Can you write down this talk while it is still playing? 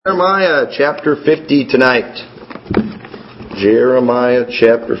Jeremiah chapter 50 tonight. Jeremiah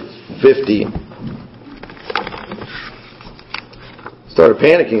chapter 50. Started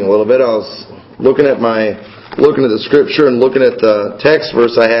panicking a little bit. I was looking at the scripture and looking at the text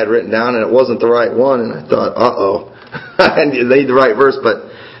verse I had written down, and it wasn't the right one, and I thought, I need the right verse, but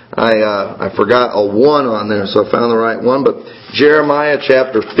I forgot a 1 on there, so I found the right one. But Jeremiah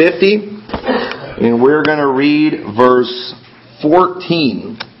chapter 50, and we're going to read verse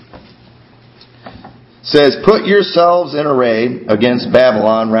 14. Says, "Put yourselves in array against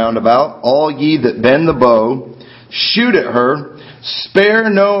Babylon round about, all ye that bend the bow, shoot at her, spare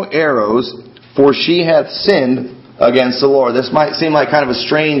no arrows, for she hath sinned against the Lord." This might seem like kind of a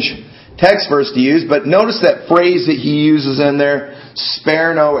strange text verse to use, but notice that phrase that he uses in there,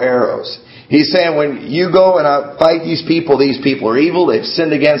 spare no arrows. He's saying when you go and fight these people are evil, they've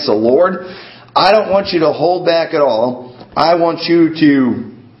sinned against the Lord. I don't want you to hold back at all. I want you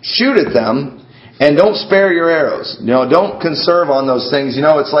to shoot at them. And don't spare your arrows. Don't conserve on those things.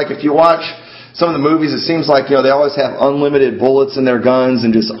 It's like if you watch some of the movies, it seems like, they always have unlimited bullets in their guns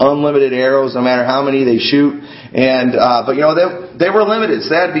and just unlimited arrows, no matter how many they shoot. And, but they were limited, so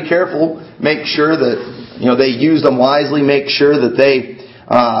they had to be careful. Make sure that, they used them wisely. Make sure that they,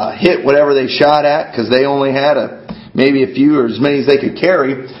 hit whatever they shot at, because they only had maybe a few or as many as they could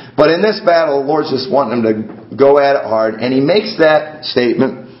carry. But in this battle, the Lord's just wanting them to go at it hard. And He makes that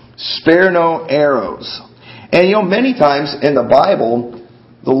statement, spare no arrows. And many times in the Bible,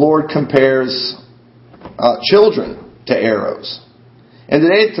 the Lord compares children to arrows. And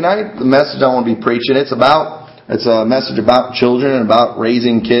tonight, the message I want to be preaching, it's a message about children and about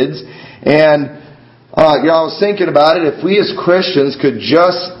raising kids. And I was thinking about it. If we as Christians could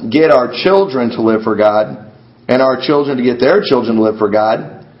just get our children to live for God, and our children to get their children to live for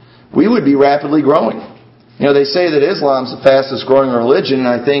God, we would be rapidly growing. They say that Islam's the fastest growing religion, and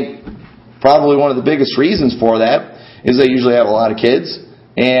I think probably one of the biggest reasons for that is they usually have a lot of kids,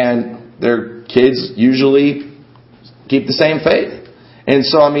 and their kids usually keep the same faith. And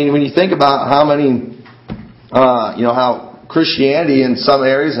so, when you think about how many, how Christianity in some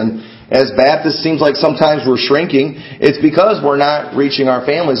areas, and as Baptists seems like sometimes we're shrinking, it's because we're not reaching our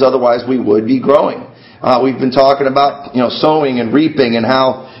families, otherwise we would be growing. We've been talking about, sowing and reaping, and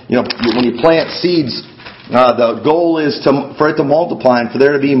how, when you plant seeds, the goal is for it to multiply and for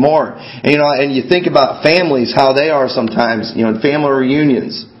there to be more. And you think about families, how they are sometimes, in family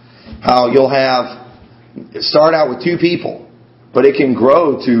reunions, how you'll start out with 2 people, but it can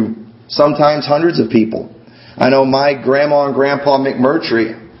grow to sometimes hundreds of people. I know my grandma and grandpa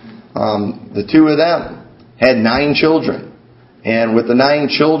McMurtry, the 2 of them had 9 children. And with the 9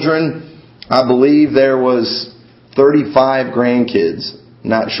 children, I believe there was 35 grandkids.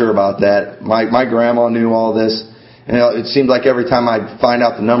 Not sure about that. My grandma knew all this. And it seemed like every time I'd find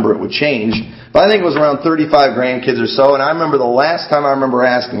out the number, it would change. But I think it was around 35 grandkids or so. And I remember the last time I remember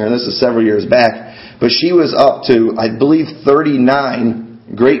asking her, and this is several years back, but she was up to, I believe,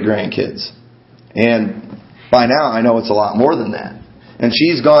 39 great-grandkids. And by now, I know it's a lot more than that. And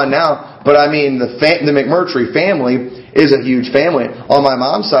she's gone now. But the McMurtry family is a huge family. On my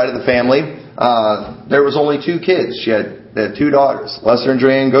mom's side of the family, there was only 2 kids. They had 2 daughters. Lester and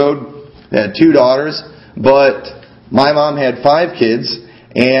Joanne Goad, they had 2 daughters. But my mom had 5 kids,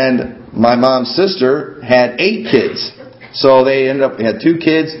 and my mom's sister had 8 kids. So they had 2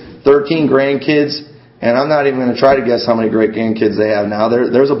 kids, 13 grandkids, and I'm not even going to try to guess how many great grandkids they have now.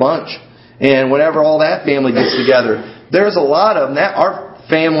 There's a bunch. And whenever all that family gets together, there's a lot of them. Our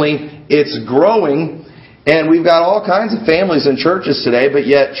family, it's growing, and we've got all kinds of families in churches today, but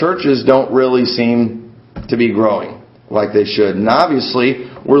yet churches don't really seem to be growing like they should. And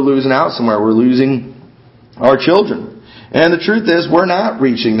obviously, we're losing out somewhere. We're losing our children. And the truth is, we're not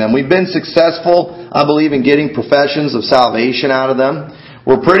reaching them. We've been successful, I believe, in getting professions of salvation out of them.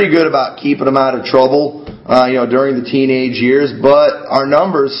 We're pretty good about keeping them out of trouble, during the teenage years, but our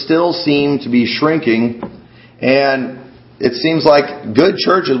numbers still seem to be shrinking. And it seems like good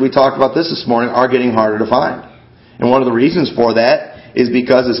churches, we talked about this morning, are getting harder to find. And one of the reasons for that is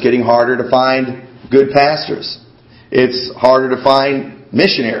because it's getting harder to find good pastors. It's harder to find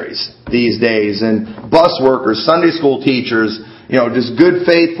missionaries these days, and bus workers, Sunday school teachers, just good,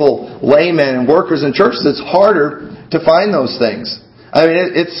 faithful laymen and workers in churches. It's harder to find those things.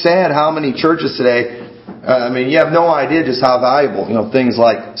 It's sad how many churches today, you have no idea just how valuable, things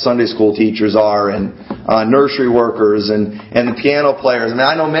like Sunday school teachers are, and nursery workers, and the piano players.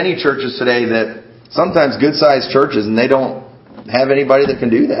 I know many churches today that sometimes good-sized churches, and they don't have anybody that can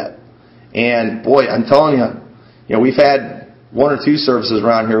do that. And boy, I'm telling you, we've had 1 or 2 services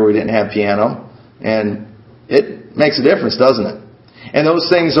around here where we didn't have piano, and it makes a difference, doesn't it? And those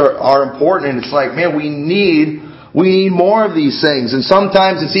things are important. And it's like, man, we need more of these things. And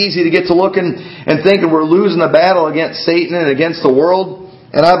sometimes it's easy to get to looking and thinking we're losing a battle against Satan and against the world.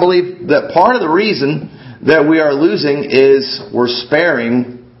 And I believe that part of the reason that we are losing is we're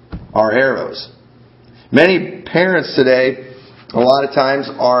sparing our arrows. Many parents today, a lot of times,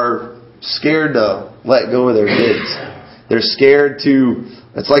 are scared to let go of their kids. They're scared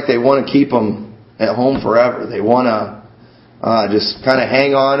it's like they want to keep them at home forever. They want to just kind of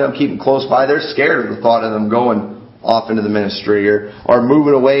hang on to them, keep them close by. They're scared of the thought of them going off into the ministry or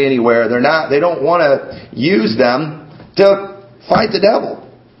moving away anywhere. They don't want to use them to fight the devil.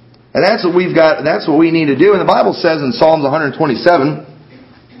 And that's what we've got, and that's what we need to do. And the Bible says in Psalms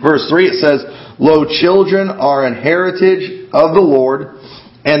 127, verse 3, it says, "Lo, children are an heritage of the Lord,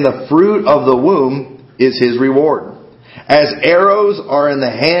 and the fruit of the womb is His reward. As arrows are in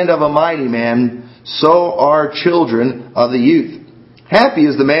the hand of a mighty man, so are children of the youth. Happy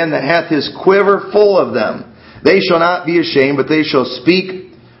is the man that hath his quiver full of them. They shall not be ashamed, but they shall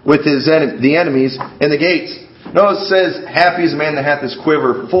speak with the enemies in the gates." Notice it says, happy is the man that hath his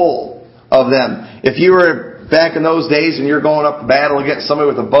quiver full of them. If you were back in those days and you're going up to battle against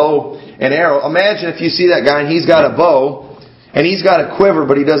somebody with a bow and arrow, imagine if you see that guy and he's got a bow and he's got a quiver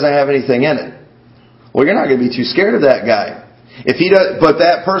but he doesn't have anything in it. Well, you're not going to be too scared of that guy. If he does, but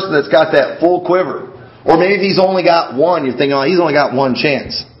that person that's got that full quiver, or maybe if he's only got one, you're thinking, oh, he's only got one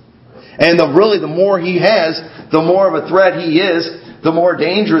chance. And the more he has, the more of a threat he is, the more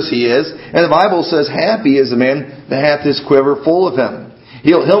dangerous he is. And the Bible says, happy is the man that hath his quiver full of him.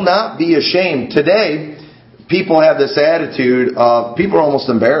 He'll not be ashamed. Today, people have this attitude of, people are almost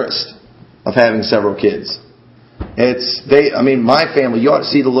embarrassed of having several kids. My family, you ought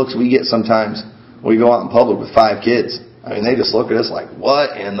to see the looks we get sometimes when we go out in public with 5 kids. They just look at us like,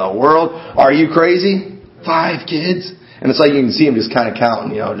 what in the world? Are you crazy? 5 kids? And it's like you can see them just kind of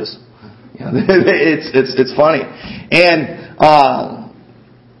counting, it's funny. And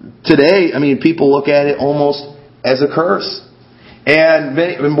today, people look at it almost as a curse. And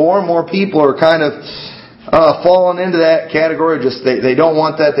more and more people are kind of falling into that category. Just they don't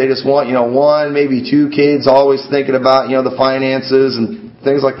want that. They just want 1, maybe 2 kids, always thinking about the finances and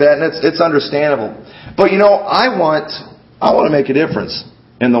things like that. And it's understandable. But I want to make a difference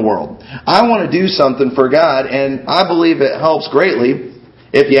in the world. I want to do something for God, and I believe it helps greatly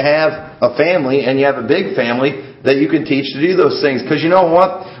if you have a family and you have a big family that you can teach to do those things. Because you know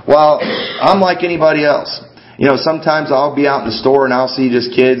what? While I'm like anybody else, sometimes I'll be out in the store and I'll see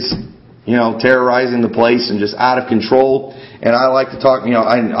just kids, terrorizing the place and just out of control. And I like to talk,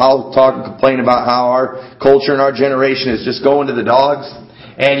 I'll talk and complain about how our culture and our generation is just going to the dogs.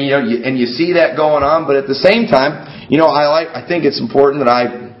 And you see that going on, but at the same time, I think it's important that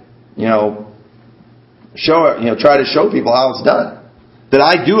I, try to show people how it's done. That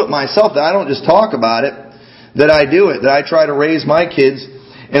I do it myself, that I don't just talk about it, that I do it, that I try to raise my kids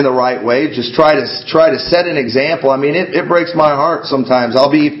in the right way, just try to set an example. It breaks my heart sometimes. I'll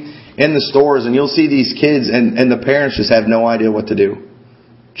be in the stores and you'll see these kids and the parents just have no idea what to do.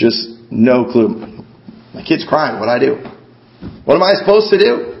 Just no clue. My kid's crying, what do I do? What am I supposed to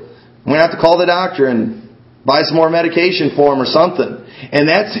do? I'm going to have to call the doctor and buy some more medication for him or something.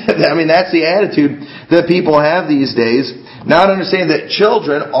 And that's the attitude that people have these days. Not understanding that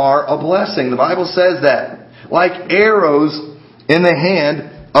children are a blessing. The Bible says that. Like arrows in the hand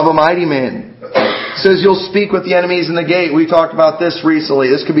of a mighty man. It says you'll speak with the enemies in the gate. We talked about this recently.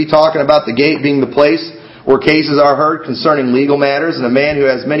 This could be talking about the gate being the place where cases are heard concerning legal matters. And a man who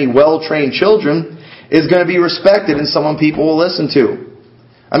has many well-trained children is going to be respected and someone people will listen to.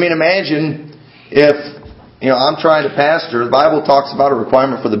 Imagine if, I'm trying to pastor. The Bible talks about a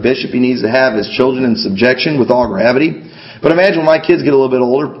requirement for the bishop. He needs to have his children in subjection with all gravity. But imagine when my kids get a little bit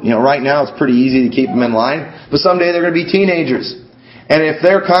older. Right now it's pretty easy to keep them in line. But someday they're going to be teenagers. And if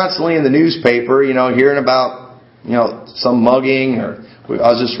they're constantly in the newspaper, hearing about, some mugging, or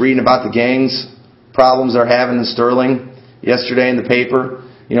I was just reading about the gangs problems they're having in Sterling yesterday in the paper.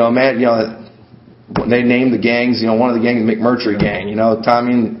 They named the gangs, one of the gangs, the McMurtry gang.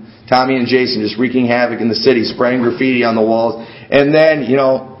 Tommy and Jason just wreaking havoc in the city, spraying graffiti on the walls. And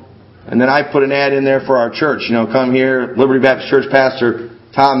then I put an ad in there for our church. Come here, Liberty Baptist Church pastor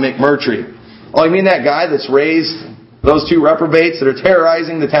Tom McMurtry. Oh, you mean that guy that's raised those 2 reprobates that are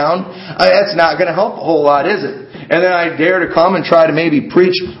terrorizing the town? That's not going to help a whole lot, is it? And then I dare to come and try to maybe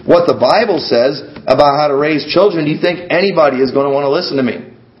preach what the Bible says about how to raise children. Do you think anybody is going to want to listen to me?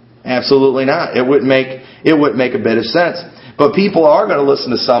 Absolutely not. It wouldn't make a bit of sense. But people are going to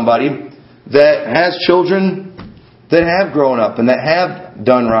listen to somebody that has children that have grown up and that have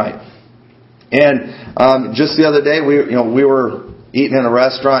done right. And just the other day, we were eating in a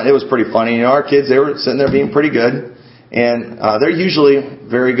restaurant. It was pretty funny. You know, our kids, they were sitting there being pretty good. And they're usually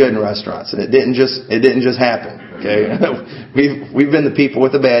very good in restaurants. And it didn't just happen. Okay, we've been the people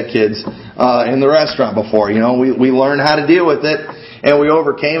with the bad kids in the restaurant before. You know, we learned how to deal with it and we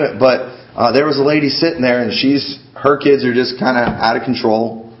overcame it. But there was a lady sitting there, and her kids are just kind of out of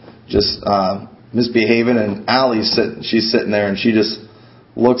control, just misbehaving. And Allie's she's sitting there, and she just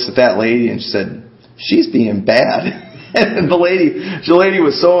looks at that lady and she said, "She's being bad." And the lady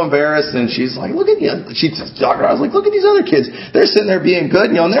was so embarrassed, and she's like, "Look at you." She's talking. I was like, "Look at these other kids. They're sitting there being good,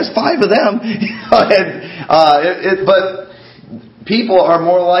 you know, and there's 5 of them." But people are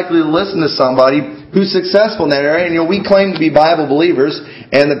more likely to listen to somebody who's successful in that area. And, you know, we claim to be Bible believers,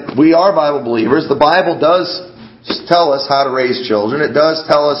 and we are Bible believers. The Bible does tell us how to raise children. It does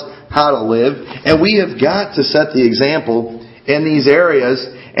tell us how to live, and we have got to set the example in these areas.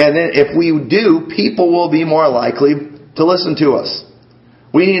 And then, if we do, people will be more likely to listen to us.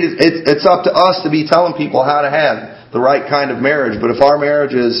 It's up to us to be telling people how to have the right kind of marriage. But if our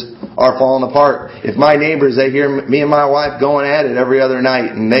marriages are falling apart, if my neighbors, they hear me and my wife going at it every other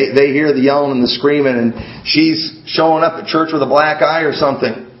night, and they hear the yelling and the screaming, and she's showing up at church with a black eye or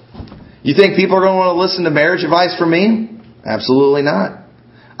something, you think people are going to want to listen to marriage advice from me? Absolutely not.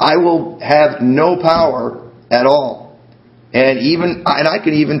 I will have no power at all. And I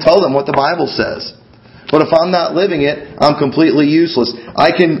can even tell them what the Bible says. But if I'm not living it, I'm completely useless.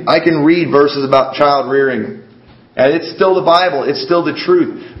 I can read verses about child rearing, and it's still the Bible. It's still the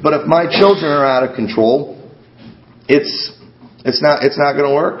truth. But if my children are out of control, it's not going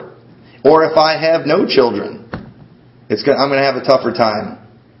to work. Or if I have no children, I'm going to have a tougher time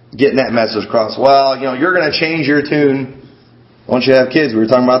getting that message across. Well, you know, you're going to change your tune once you have kids. We were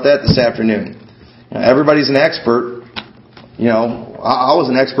talking about that this afternoon. You know, everybody's an expert. You know, I was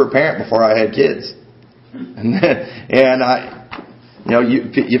an expert parent before I had kids. And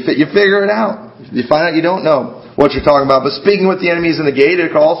you figure it out. You find out you don't know what you're talking about. But speaking with the enemies in the gate,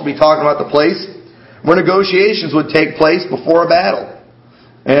 it could also be talking about the place where negotiations would take place before a battle.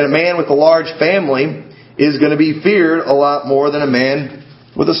 And a man with a large family is going to be feared a lot more than a man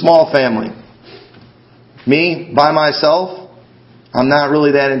with a small family. Me, by myself, I'm not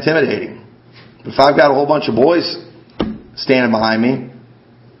really that intimidating. If I've got a whole bunch of boys standing behind me,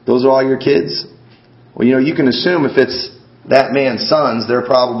 those are all your kids. Well, you know, you can assume if it's that man's sons, they're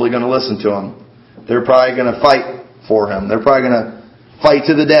probably going to listen to him. They're probably going to fight for him. They're probably going to fight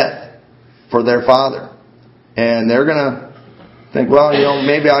to the death for their father. And they're going to think, well, you know,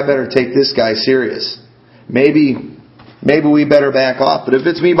 maybe I better take this guy serious. Maybe we better back off. But if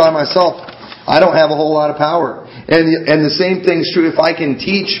it's me by myself, I don't have a whole lot of power. And the same thing's true if I can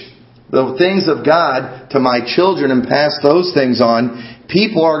teach the things of God to my children and pass those things on,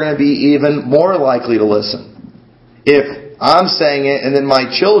 people are going to be even more likely to listen. If I'm saying it and then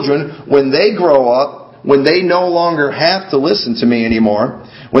my children, when they grow up, when they no longer have to listen to me anymore,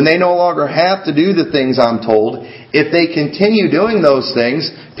 when they no longer have to do the things I'm told, if they continue doing those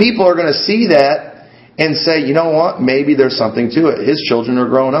things, people are going to see that and say, you know what, maybe there's something to it. His children are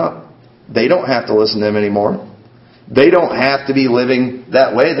grown up. They don't have to listen to him anymore. They don't have to be living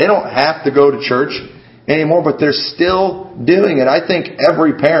that way. They don't have to go to church anymore, but they're still doing it. I think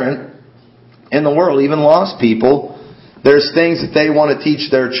every parent in the world, even lost people, there's things that they want to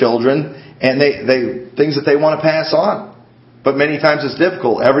teach their children, and they things that they want to pass on. But many times it's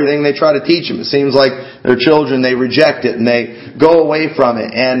difficult. Everything they try to teach them, it seems like their children, they reject it and they go away from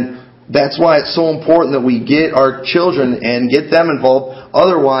it. And that's why it's so important that we get our children and get them involved.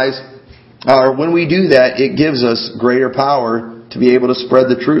 Otherwise, when we do that, it gives us greater power to be able to spread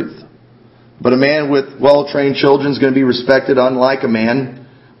the truth. But a man with well-trained children is going to be respected, unlike a man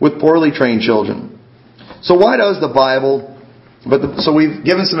with poorly trained children. So why does the Bible... So we've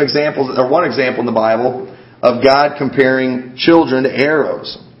given some examples, or one example in the Bible, of God comparing children to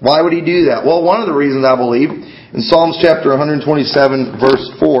arrows. Why would He do that? Well, one of the reasons, I believe, in Psalms chapter 127, verse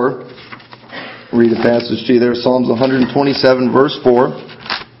 4, read a passage to you there, Psalms 127, verse 4.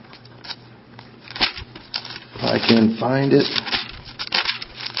 I can find it.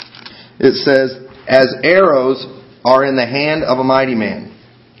 It says, as arrows are in the hand of a mighty man,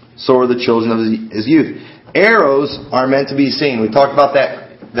 so are the children of his youth. Arrows are meant to be seen. We talked about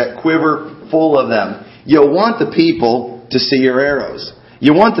that quiver full of them. You want the people to see your arrows.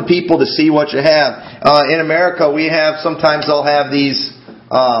 You want the people to see what you have. In America, sometimes they'll have these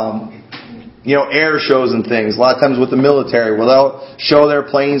air shows and things. A lot of times with the military, where they'll show their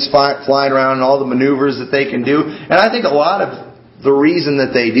planes flying around and all the maneuvers that they can do. And I think a lot of the reason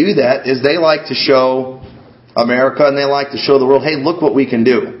that they do that is they like to show America and they like to show the world, hey, look what we can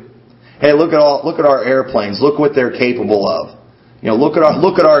do. Hey, look at our airplanes. Look what they're capable of. Look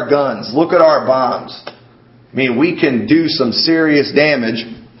at our guns. Look at our bombs. I mean, we can do some serious damage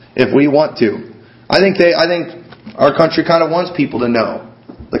if we want to. I think our country kind of wants people to know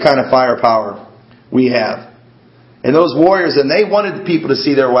the kind of firepower we have. And those warriors, and they wanted people to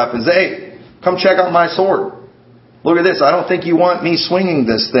see their weapons. Hey, come check out my sword. Look at this. I don't think you want me swinging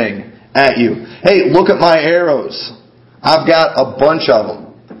this thing at you. Hey, look at my arrows. I've got a bunch of them.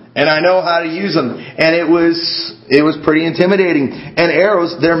 And I know how to use them. And it was pretty intimidating. And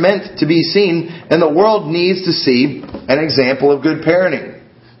arrows, they're meant to be seen. And the world needs to see an example of good parenting.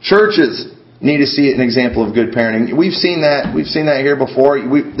 Churches need to see an example of good parenting. We've seen that here before.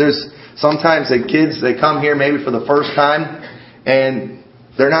 There's sometimes the kids, they come here maybe for the first time, and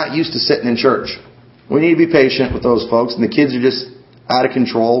they're not used to sitting in church. We need to be patient with those folks. And the kids are just out of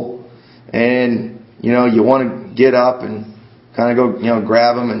control. And, you want to get up and kind of go,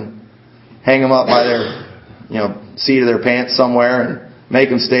 grab them and hang them up by their, seat of their pants somewhere and make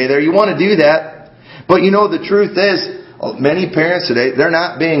them stay there. You want to do that. But the truth is, many parents today, they're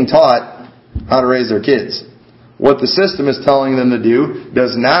not being taught how to raise their kids. What the system is telling them to do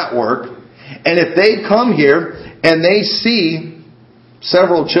does not work. And if they come here and they see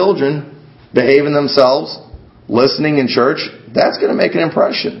several children behaving themselves, listening in church, that's going to make an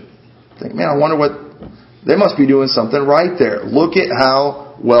impression. Think, man, I wonder they must be doing something right there. Look at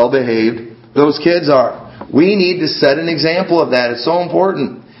how well behaved those kids are. We need to set an example of that. It's so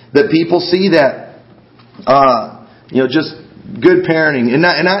important that people see that. Just good parenting, and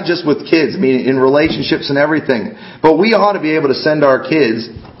not just with kids, I mean in relationships and everything. But we ought to be able to send our kids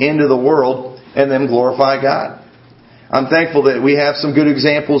into the world and then glorify God. I'm thankful that we have some good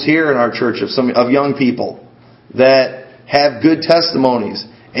examples here in our church of young people that have good testimonies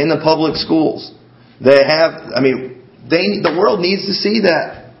in the public schools. The world needs to see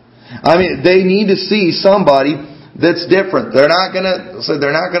that. They need to see somebody that's different. Their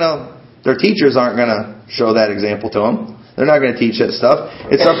teachers aren't going to show that example to them. They're not going to teach that stuff.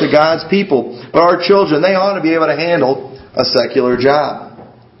 It's up to God's people. But our children, they ought to be able to handle a secular job.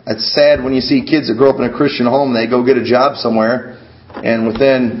 It's sad when you see kids that grow up in a Christian home, they go get a job somewhere, and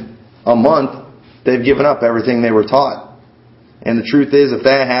within a month, they've given up everything they were taught. And the truth is, if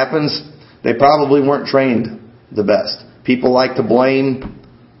that happens, they probably weren't trained the best. People like to blame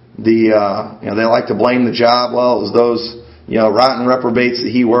they like to blame the job. Well, it was those, rotten reprobates that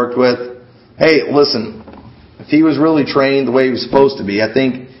he worked with. Hey, listen, if he was really trained the way he was supposed to be, I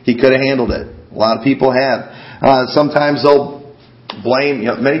think he could have handled it. A lot of people have. Sometimes they'll blame,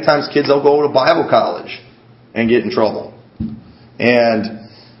 many times kids, they'll go to Bible college and get in trouble. And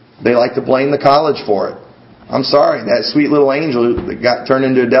they like to blame the college for it. I'm sorry, that sweet little angel that got turned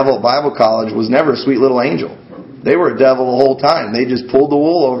into a devil at Bible college was never a sweet little angel. They were a devil the whole time. They just pulled the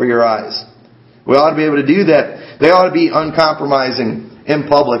wool over your eyes. We ought to be able to do that. They ought to be uncompromising in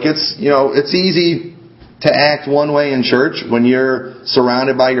public. It's easy to act one way in church when you're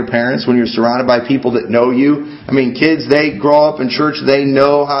surrounded by your parents, when you're surrounded by people that know you. Kids, they grow up in church, they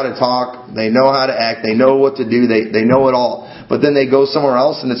know how to talk, they know how to act, they know what to do, they know it all. But then they go somewhere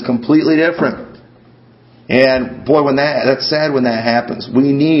else and it's completely different. And boy, that's sad when that happens.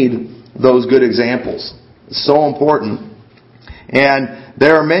 We need those good examples. It's so important. And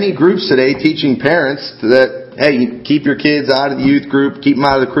there are many groups today teaching parents that, hey, keep your kids out of the youth group, keep them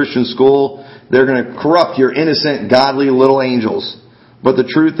out of the Christian school. They're going to corrupt your innocent, godly little angels. But the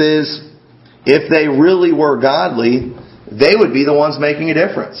truth is, if they really were godly, they would be the ones making a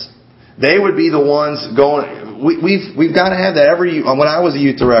difference. They would be the ones going. We've got to have that when I was a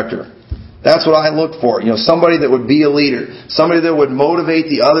youth director. That's what I looked for. Somebody that would be a leader. Somebody that would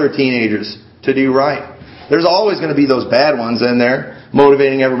motivate the other teenagers to do right. There's always going to be those bad ones in there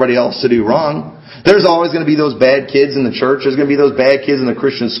motivating everybody else to do wrong. There's always going to be those bad kids in the church. There's going to be those bad kids in the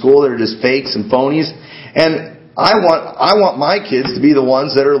Christian school that are just fakes and phonies. And I want my kids to be the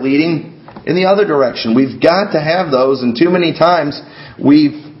ones that are leading in the other direction. We've got to have those, and too many times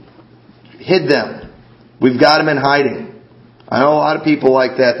we've hid them. We've got them in hiding. I know a lot of people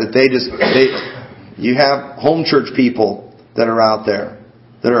like that you have home church people that are out there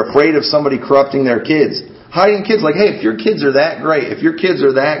that are afraid of somebody corrupting their kids. Hiding kids like, hey, if your kids are that great, if your kids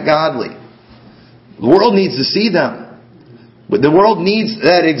are that godly, the world needs to see them. But the world needs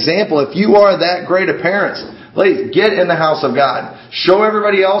that example. If you are that great a parent, ladies, get in the house of God. Show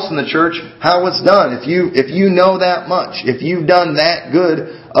everybody else in the church how it's done. If you know that much, if you've done that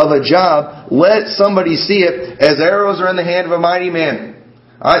good of a job, let somebody see it as arrows are in the hand of a mighty man.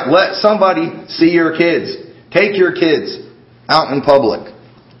 All right, let somebody see your kids. Take your kids out in public.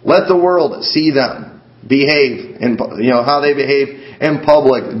 Let the world see them behave, and how they behave in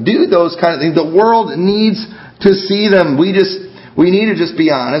public. Do those kind of things. The world needs to see them. We we need to just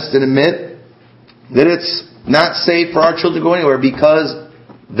be honest and admit that it's not safe for our children to go anywhere because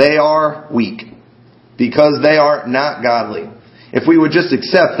they are weak. Because they are not godly. If we would just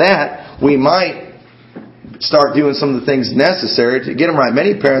accept that, we might start doing some of the things necessary to get them right.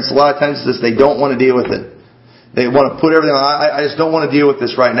 Many parents, a lot of times, they don't want to deal with it. They want to put everything on. I just don't want to deal with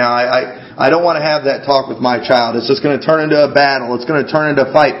this right now. I don't want to have that talk with my child. It's just going to turn into a battle. It's going to turn into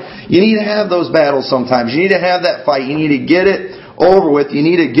a fight. You need to have those battles sometimes. You need to have that fight. You need to get it over with. You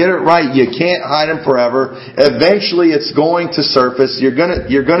need to get it right. You can't hide them forever. Eventually, it's going to surface. You're going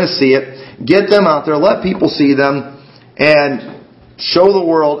to see it. Get them out there. Let people see them, and show the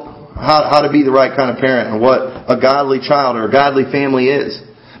world how to be the right kind of parent and what a godly child or a godly family is.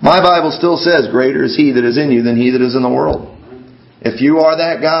 My Bible still says, greater is He that is in you than he that is in the world. If you are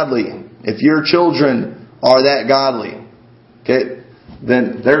that godly, if your children are that godly, okay,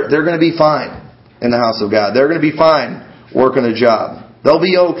 then they're going to be fine in the house of God. They're going to be fine working a job. They'll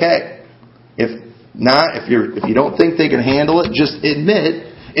be okay. If not, if you don't think they can handle it, just admit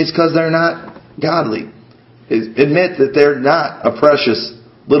it's because they're not godly. Admit that they're not a precious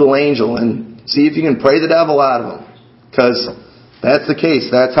little angel, and see if you can pray the devil out of them. Because that's the case.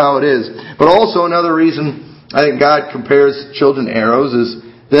 That's how it is. But also another reason I think God compares children to arrows is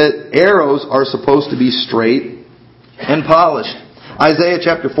that arrows are supposed to be straight and polished. Isaiah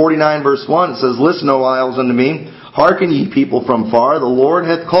chapter 49 verse 1 says, Listen, O isles, unto me. Hearken, ye people from far. The Lord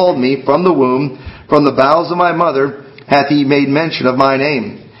hath called me from the womb. From the bowels of my mother hath He made mention of my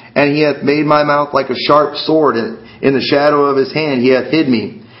name. And He hath made my mouth like a sharp sword. In the shadow of His hand He hath hid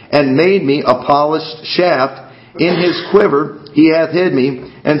me. And made me a polished shaft. In His quiver He hath hid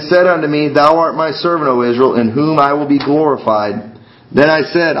me. And said unto me, Thou art my servant, O Israel, in whom I will be glorified. Then I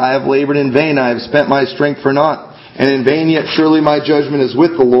said, I have labored in vain. I have spent my strength for naught. And in vain yet surely my judgment is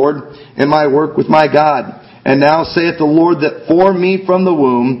with the Lord, and my work with my God. And now saith the Lord that formed me from the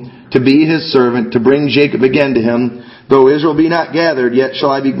womb to be His servant, to bring Jacob again to Him. Though Israel be not gathered, yet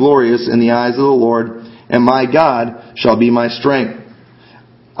shall I be glorious in the eyes of the Lord, and my God shall be my strength.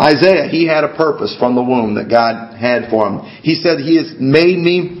 Isaiah, he had a purpose from the womb that God had for him. He said, He has made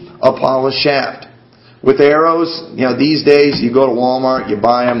me a polished shaft. With arrows, these days you go to Walmart, you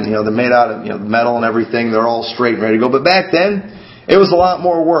buy them, they're made out of metal and everything. They're all straight and ready to go. But back then, it was a lot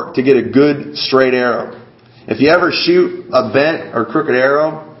more work to get a good straight arrow. If you ever shoot a bent or crooked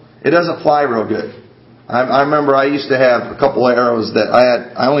arrow, it doesn't fly real good. I remember I used to have a couple of arrows that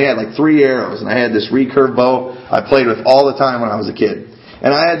I only had like 3 arrows, and I had this recurve bow I played with all the time when I was a kid. And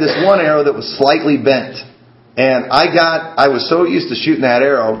I had this one arrow that was slightly bent. And I was so used to shooting that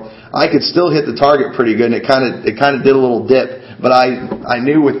arrow, I could still hit the target pretty good, and it kind of did a little dip. But I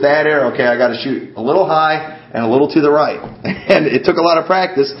knew with that arrow, okay, I got to shoot a little high and a little to the right. And it took a lot of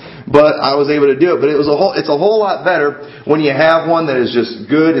practice, but I was able to do it. But it's a whole lot better when you have one that is just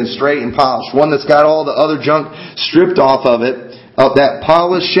good and straight and polished. One that's got all the other junk stripped off of it. That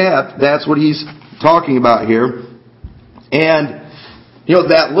polished shaft, that's what he's talking about here. And,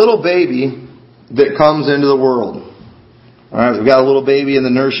 that little baby that comes into the world. Alright, we've got a little baby in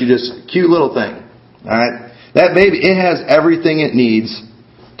the nursery, just cute little thing. Alright, that baby, it has everything it needs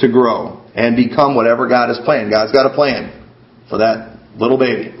to grow and become whatever God has planned. God's got a plan for that little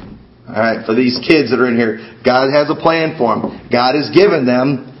baby. Alright, for these kids that are in here, God has a plan for them. God has given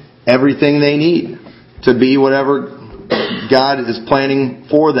them everything they need to be whatever God is planning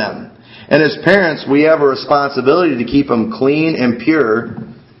for them. And as parents, we have a responsibility to keep them clean and pure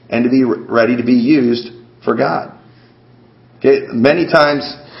and to be ready to be used for God. Okay, many times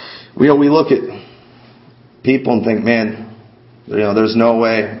we look at people and think, man, there's no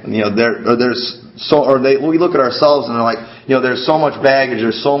way. We look at ourselves and they're like, there's so much baggage,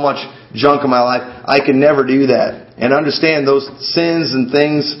 there's so much junk in my life, I can never do that. And understand those sins and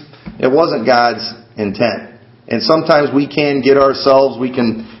things, it wasn't God's intent. And sometimes we can we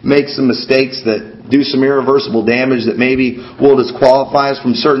can make some mistakes that do some irreversible damage that maybe will disqualify us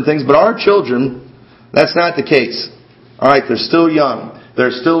from certain things. But our children, that's not the case. Alright, they're still young.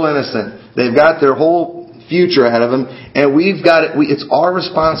 They're still innocent. They've got their whole future ahead of them. And it's our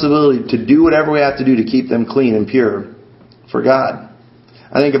responsibility to do whatever we have to do to keep them clean and pure for God.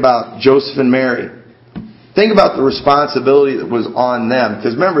 I think about Joseph and Mary. Think about the responsibility that was on them.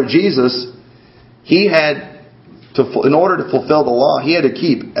 Because remember, Jesus, He had in order to fulfill the law, He had to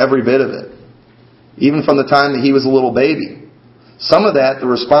keep every bit of it. Even from the time that He was a little baby. Some of that, the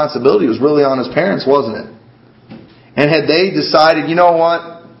responsibility was really on His parents, wasn't it? And had they decided, you know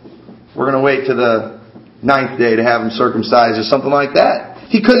what, we're going to wait to the 9th day to have Him circumcised or something like that,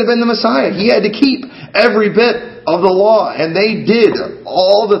 He couldn't have been the Messiah. He had to keep every bit of the law. And they did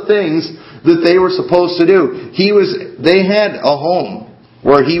all the things that they were supposed to do. They had a home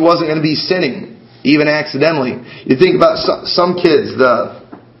where he wasn't going to be sinning, even accidentally. You think about some kids, the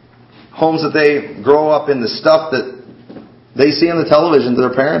homes that they grow up in, the stuff that they see on the television that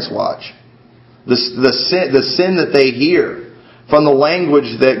their parents watch. The sin that they hear from the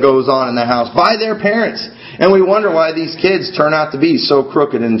language that goes on in the house by their parents. And we wonder why these kids turn out to be so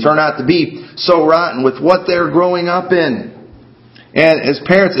crooked and turn out to be so rotten with what they're growing up in. And as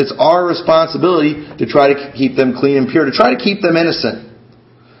parents, it's our responsibility to try to keep them clean and pure, to try to keep them innocent.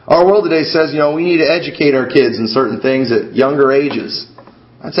 Our world today says, we need to educate our kids in certain things at younger ages.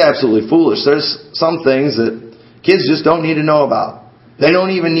 That's absolutely foolish. There's some things that kids just don't need to know about. They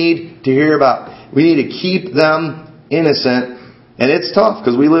don't even need to hear about. We need to keep them innocent. And it's tough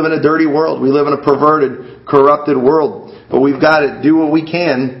because we live in a dirty world. We live in a perverted, corrupted world. But we've got to do what we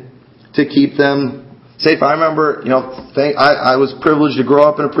can to keep them safe. I remember, I was privileged to grow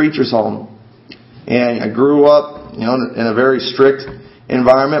up in a preacher's home. And I grew up, in a very strict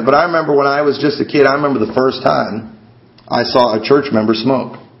environment. But I remember when I was just a kid, I remember the first time I saw a church member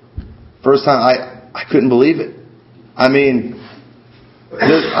smoke. First time, I couldn't believe it. I mean,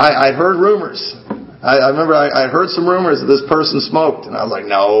 I'd heard rumors. I remember I heard some rumors that this person smoked. And I was like,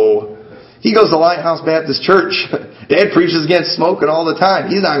 no. He goes to Lighthouse Baptist Church. Dad preaches against smoking all the time.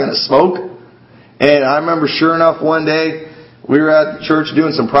 He's not going to smoke. And I remember sure enough one day, we were at the church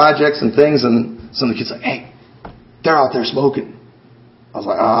doing some projects and things. And some of the kids were like, hey, they're out there smoking. I was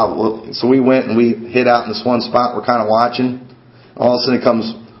like, well. So we went and we hid out in this one spot. We're kind of watching. All of a sudden he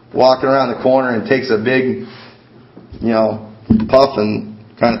comes walking around the corner and takes a big, puff and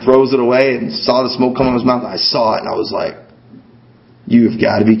kind of throws it away and saw the smoke come out of his mouth. I saw it and I was like, you've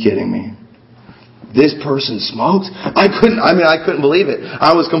got to be kidding me. This person smokes? I couldn't believe it.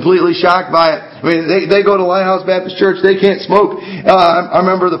 I was completely shocked by it. I mean, they go to Lighthouse Baptist Church. They can't smoke. I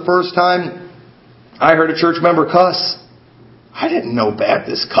remember the first time I heard a church member cuss. I didn't know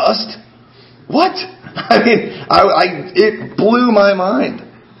Baptists cussed. What? It blew my mind.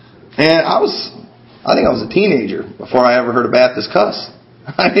 And I think I was a teenager before I ever heard a Baptist cuss.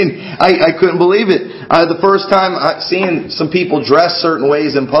 I couldn't believe it. The first time seeing some people dress certain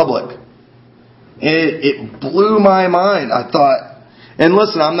ways in public. It blew my mind. I thought, and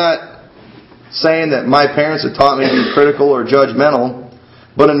listen, I'm not saying that my parents had taught me to be critical or judgmental,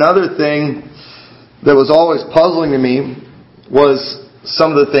 but another thing that was always puzzling to me was some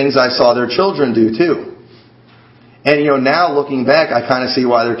of the things I saw their children do too. And now looking back, I kind of see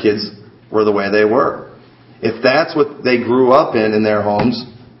why their kids were the way they were. If that's what they grew up in their homes,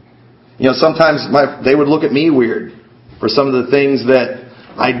 sometimes they would look at me weird for some of the things that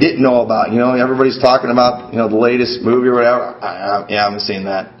I didn't know about. Everybody's talking about, the latest movie or whatever. I haven't seen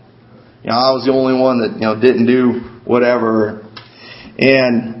that. I was the only one that, didn't do whatever.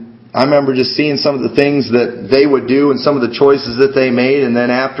 And I remember just seeing some of the things that they would do and some of the choices that they made. And then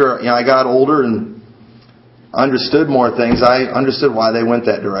after, I got older and understood more things, I understood why they went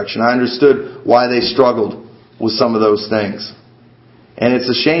that direction. I understood why they struggled with some of those things. And it's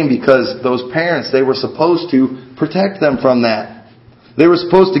a shame because those parents, they were supposed to protect them from that. They were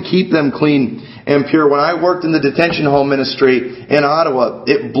supposed to keep them clean and pure. When I worked in the detention home ministry in Ottawa,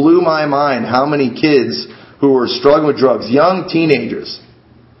 it blew my mind how many kids who were struggling with drugs, young teenagers,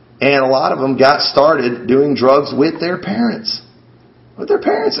 and a lot of them got started doing drugs with their parents. With their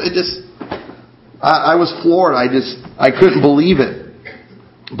parents. I was floored. I couldn't believe it.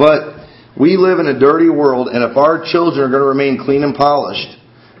 But we live in a dirty world, and if our children are going to remain clean and polished,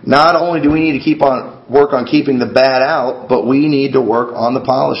 not only do we need to work on keeping the bad out, but we need to work on the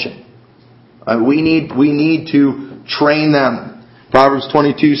polishing. We need to train them. Proverbs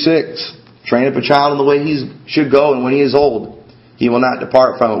 22:6. Train up a child in the way he should go, and when he is old, he will not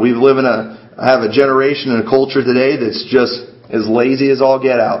depart from it. We live have a generation and a culture today that's just as lazy as all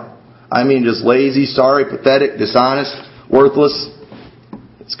get out. Just lazy, sorry, pathetic, dishonest, worthless.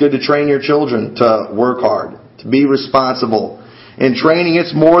 It's good to train your children to work hard, to be responsible. In training,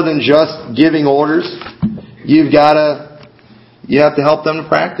 it's more than just giving orders. You have to help them to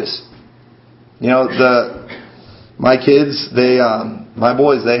practice. My kids, my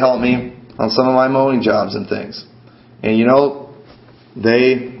boys, they help me on some of my mowing jobs and things. And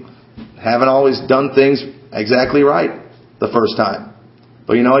they haven't always done things exactly right the first time.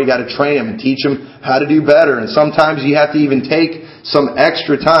 But you got to train them and teach them how to do better. And sometimes you have to even take some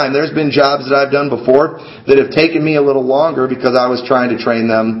extra time. There's been jobs that I've done before that have taken me a little longer because I was trying to train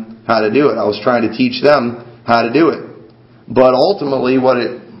them how to do it. I was trying to teach them how to do it. But ultimately what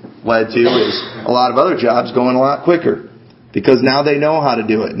it led to is a lot of other jobs going a lot quicker. Because now they know how to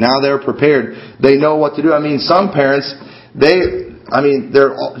do it. Now they're prepared. They know what to do. Some parents,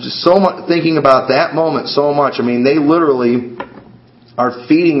 they're just so much thinking about that moment so much. They literally are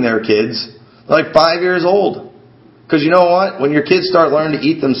feeding their kids like 5 years old. Because you know what? When your kids start learning to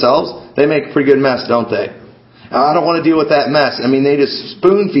eat themselves, they make a pretty good mess, don't they? I don't want to deal with that mess. They just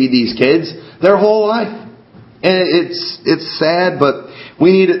spoon feed these kids their whole life. And it's sad, but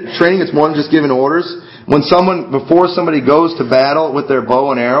we need training. It's more than just giving orders. Before somebody goes to battle with their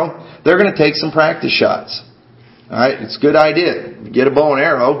bow and arrow, they're going to take some practice shots. Alright? It's a good idea. Get a bow and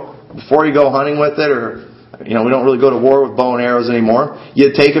arrow before you go hunting with it, or, we don't really go to war with bow and arrows anymore.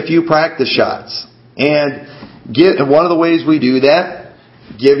 You take a few practice shots. And one of the ways we do that,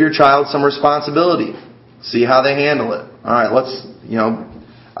 give your child some responsibility. See how they handle it. Alright,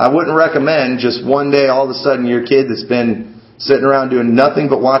 I wouldn't recommend just one day all of a sudden your kid that's been sitting around doing nothing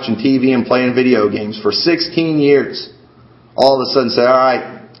but watching TV and playing video games for 16 years, all of a sudden say,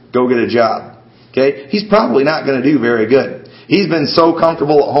 alright, go get a job. Okay? He's probably not going to do very good. He's been so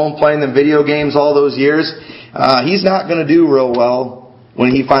comfortable at home playing the video games all those years, he's not going to do real well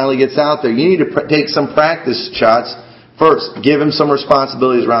when he finally gets out there. You need to take some practice shots first. Give him some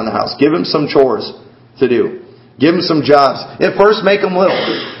responsibilities around the house. Give him some chores to do. Give him some jobs. At first, make them little.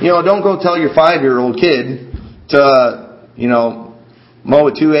 Don't go tell your 5-year-old kid to, mow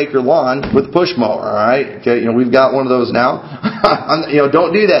a 2-acre lawn with a push mower, alright? Okay, we've got one of those now.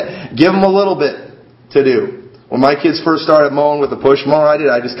 Don't do that. Give them a little bit to do. When my kids first started mowing with a push mower,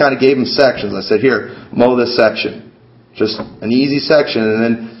 I just kind of gave them sections. I said, here, mow this section. Just an easy section, and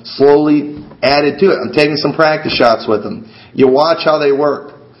then slowly added to it. I'm taking some practice shots with them. You watch how they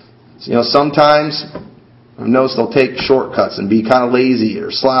work. Sometimes I've noticed they'll take shortcuts and be kind of lazy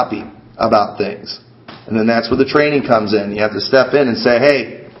or sloppy about things. And then that's where the training comes in. You have to step in and say,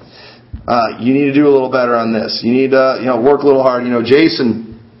 hey, you need to do a little better on this. You need to, work a little hard.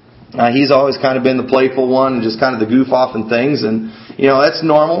 Jason, he's always kind of been the playful one and just kind of the goof off and things. And, that's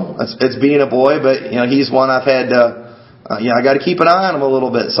normal. It's being a boy, but, he's one I've had to, I got to keep an eye on him a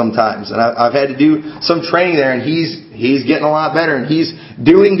little bit sometimes. And I've had to do some training there, and he's getting a lot better, and he's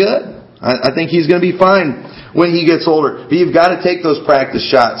doing good. I think he's going to be fine when he gets older. But you've got to take those practice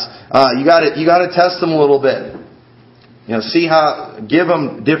shots. You got to test them a little bit. Give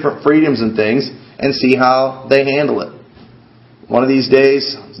them different freedoms and things, and see how they handle it. One of these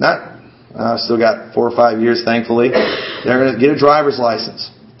days, I've still got 4 or 5 years, thankfully. They're going to get a driver's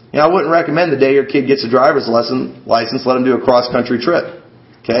license. I wouldn't recommend the day your kid gets a driver's license, let him do a cross-country trip.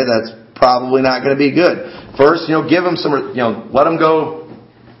 Okay, that's probably not going to be good. First, give them some, let them go,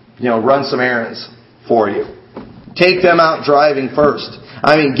 run some errands for you. Take them out driving first.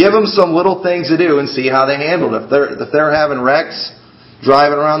 Give them some little things to do and see how they handle it. If they're having wrecks,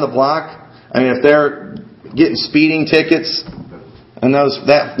 driving around the block, if they're getting speeding tickets, and those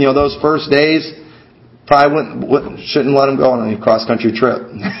first days, probably shouldn't let them go on a cross-country trip.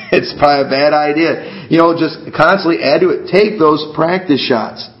 It's probably a bad idea. Just constantly add to it. Take those practice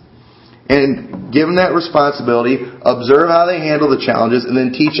shots and give them that responsibility. Observe how they handle the challenges, and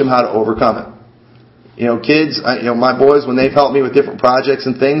then teach them how to overcome it. Kids, my boys, when they've helped me with different projects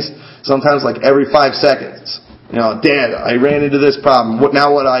and things, sometimes like every 5 seconds, Dad, I ran into this problem.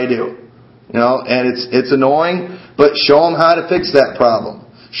 Now what do I do? And it's annoying, but show them how to fix that problem.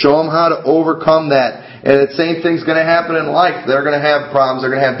 Show them how to overcome that. And the same thing's going to happen in life. They're going to have problems.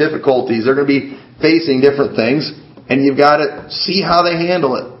 They're going to have difficulties. They're going to be facing different things. And you've got to see how they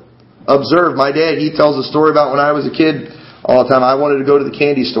handle it. Observe. My dad, he tells a story about when I was a kid all the time. I wanted to go to the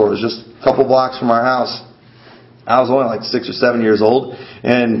candy store. It was just a couple blocks from our house. I was only like 6 or 7 years old.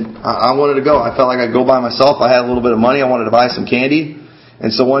 And I wanted to go. I felt like I'd go by myself. I had a little bit of money. I wanted to buy some candy. And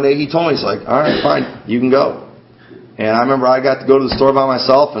so one day he told me, he's like, all right, fine, you can go. And I remember I got to go to the store by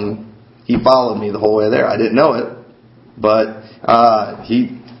myself, and he followed me the whole way there. I didn't know it, but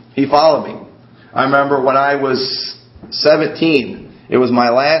he followed me. I remember when I was 17, it was my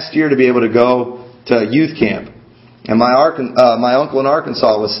last year to be able to go to youth camp. And my uncle in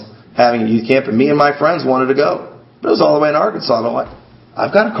Arkansas was having a youth camp, and me and my friends wanted to go. But it was all the way in Arkansas. I'm like,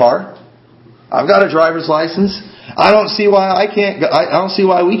 I've got a car. I've got a driver's license. I don't see why I can't go. I don't see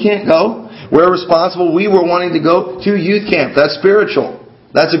why we can't go. We're responsible. We were wanting to go to youth camp. That's spiritual.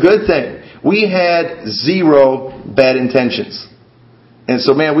 That's a good thing. We had 0 bad intentions. And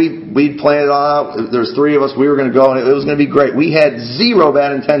so, man, we'd planned it all out. There's 3 of us. We were going to go, and it was going to be great. We had 0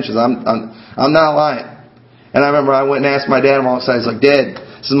 bad intentions. I'm not lying. And I remember I went and asked my dad on all sides, like, Dad,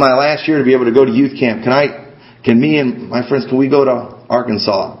 this is my last year to be able to go to youth camp. Can me and my friends, can we go to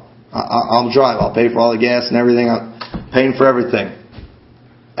Arkansas? I'll drive. I'll pay for all the gas and everything. I'm paying for everything.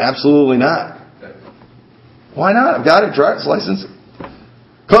 Absolutely not. Why not? I've got a driver's license.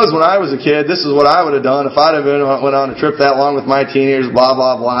 Because when I was a kid, this is what I would have done if I'd have went on a trip that long with my teenagers, blah,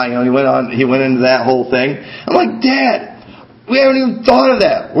 blah, blah. You know, he went into that whole thing. I'm like, Dad, we haven't even thought of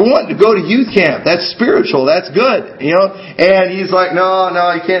that. We're wanting to go to youth camp. That's spiritual. That's good. You know? And he's like, no,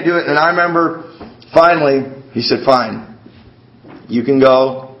 you can't do it. And I remember finally, he said, fine. You can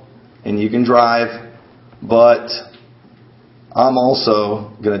go and you can drive, but I'm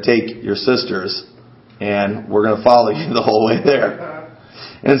also going to take your sisters and we're going to follow you the whole way there.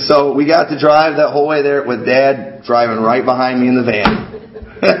 And so we got to drive that whole way there with Dad driving right behind me in the van.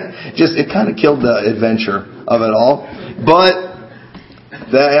 It kind of killed the adventure of it all. But,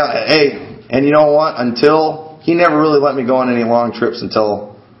 and you know what? He never really let me go on any long trips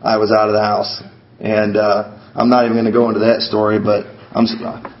until I was out of the house. And I'm not even going to go into that story, but I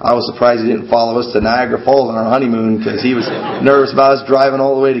was surprised he didn't follow us to Niagara Falls on our honeymoon because he was nervous about us driving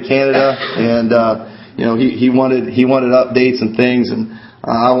all the way to Canada. And, he wanted updates and things, and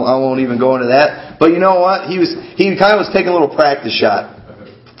I won't even go into that. But you know what? He kind of was taking a little practice shot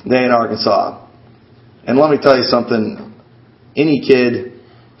there in Arkansas. And let me tell you something. Any kid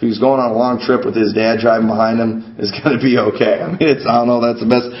who's going on a long trip with his dad driving behind him is going to be okay. I mean, I don't know, that's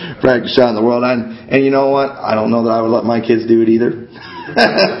the best practice shot in the world. And you know what? I don't know that I would let my kids do it either.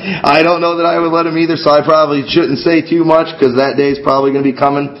 I don't know that I would let them either, so I probably shouldn't say too much because that day's probably going to be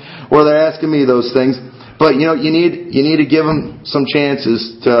coming where they're asking me those things. But you need to give them some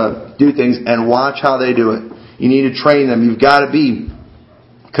chances to do things and watch how they do it. You need to train them. You've got to be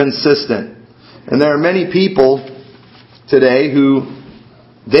consistent. And there are many people today who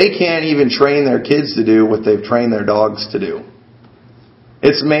they can't even train their kids to do what they've trained their dogs to do.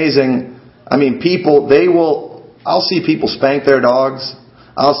 It's amazing. I mean, I'll see people spank their dogs.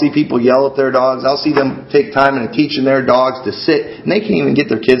 I'll see people yell at their dogs. I'll see them take time and teaching their dogs to sit, and they can't even get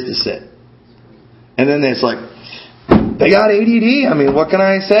their kids to sit. And then it's like, they got ADD. I mean, what can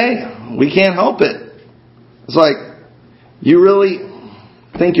I say? We can't help it. It's like, you really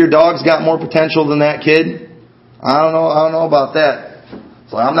think your dog's got more potential than that kid? I don't know about that.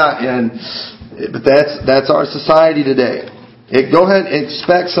 So I'm not, but that's our society today. Go ahead and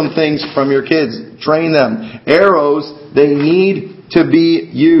expect some things from your kids. Train them. Arrows, they need to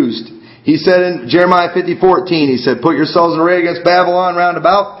be used. He said in Jeremiah 50:14, he said, put yourselves in array against Babylon round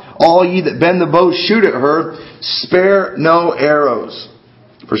about. All ye that bend the bow, shoot at her. Spare no arrows,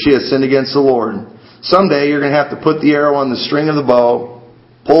 for she has sinned against the Lord. Someday you're going to have to put the arrow on the string of the bow,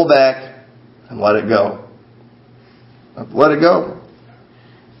 pull back, and let it go. Let it go.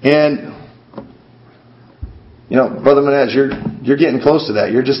 And, Brother Manez, you're getting close to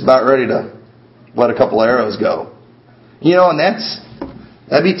that. You're just about ready to let a couple arrows go. And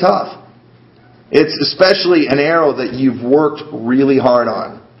that'd be tough. It's especially an arrow that you've worked really hard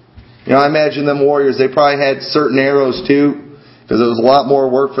on. I imagine them warriors, they probably had certain arrows too, because it was a lot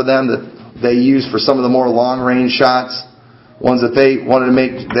more work for them that they used for some of the more long-range shots. Ones that they wanted to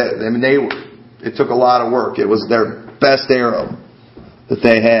make, it took a lot of work. It was their best arrow that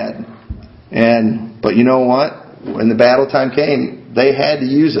they had. But you know what? When the battle time came, they had to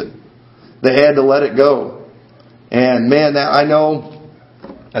use it. They had to let it go. And man, I know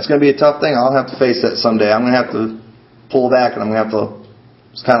that's going to be a tough thing. I'll have to face that someday. I'm going to have to pull back and I'm going to have to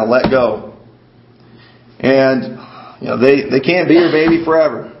just kind of let go. And they can't be your baby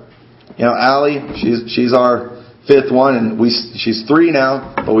forever. Allie, she's our fifth one, and she's 3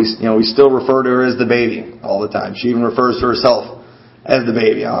 now, but we still refer to her as the baby all the time. She even refers to herself as the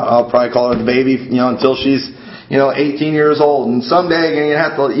baby. I'll probably call her the baby, until she's 18 years old. And someday you're gonna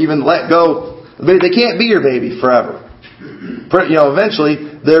have to even let go. They can't be your baby forever.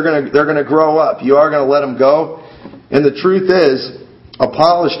 Eventually they're gonna grow up. You are gonna let them go. And the truth is, a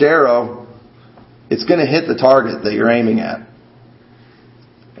polished arrow, it's going to hit the target that you're aiming at.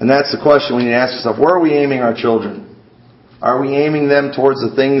 And that's the question we need to ask ourselves. Where are we aiming our children? Are we aiming them towards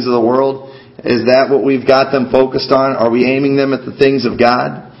the things of the world? Is that what we've got them focused on? Are we aiming them at the things of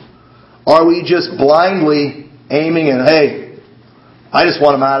God? Are we just blindly aiming at, hey, I just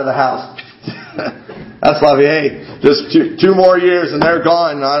want them out of the house. That's lovely. Hey, just 2 more years and they're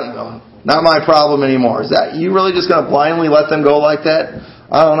gone. Not my problem anymore. Is that you really just going to blindly let them go like that?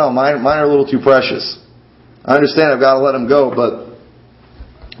 I don't know. Mine are a little too precious. I understand I've got to let them go, but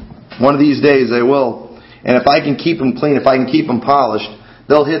one of these days they will. And if I can keep them clean, if I can keep them polished,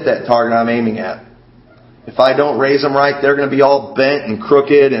 they'll hit that target I'm aiming at. If I don't raise them right, they're going to be all bent and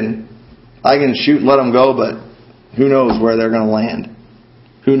crooked, and I can shoot and let them go, but who knows where they're going to land?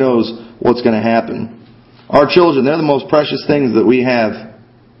 Who knows what's going to happen? Our children, they're the most precious things that we have.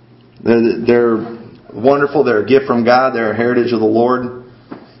 They're wonderful. They're a gift from God. They're a heritage of the Lord.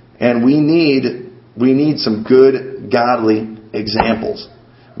 And we need some good, godly examples.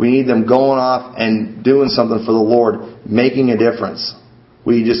 We need them going off and doing something for the Lord, making a difference.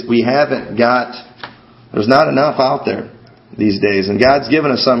 We haven't got, there's not enough out there these days. And God's given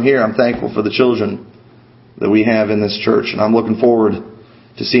us some here. I'm thankful for the children that we have in this church. And I'm looking forward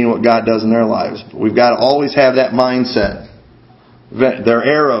to seeing what God does in their lives. But we've got to always have that mindset. They're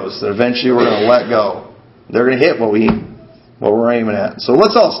arrows that eventually we're going to let go. They're going to hit what we're aiming at. So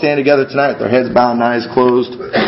let's all stand together tonight with our heads bowed and eyes closed.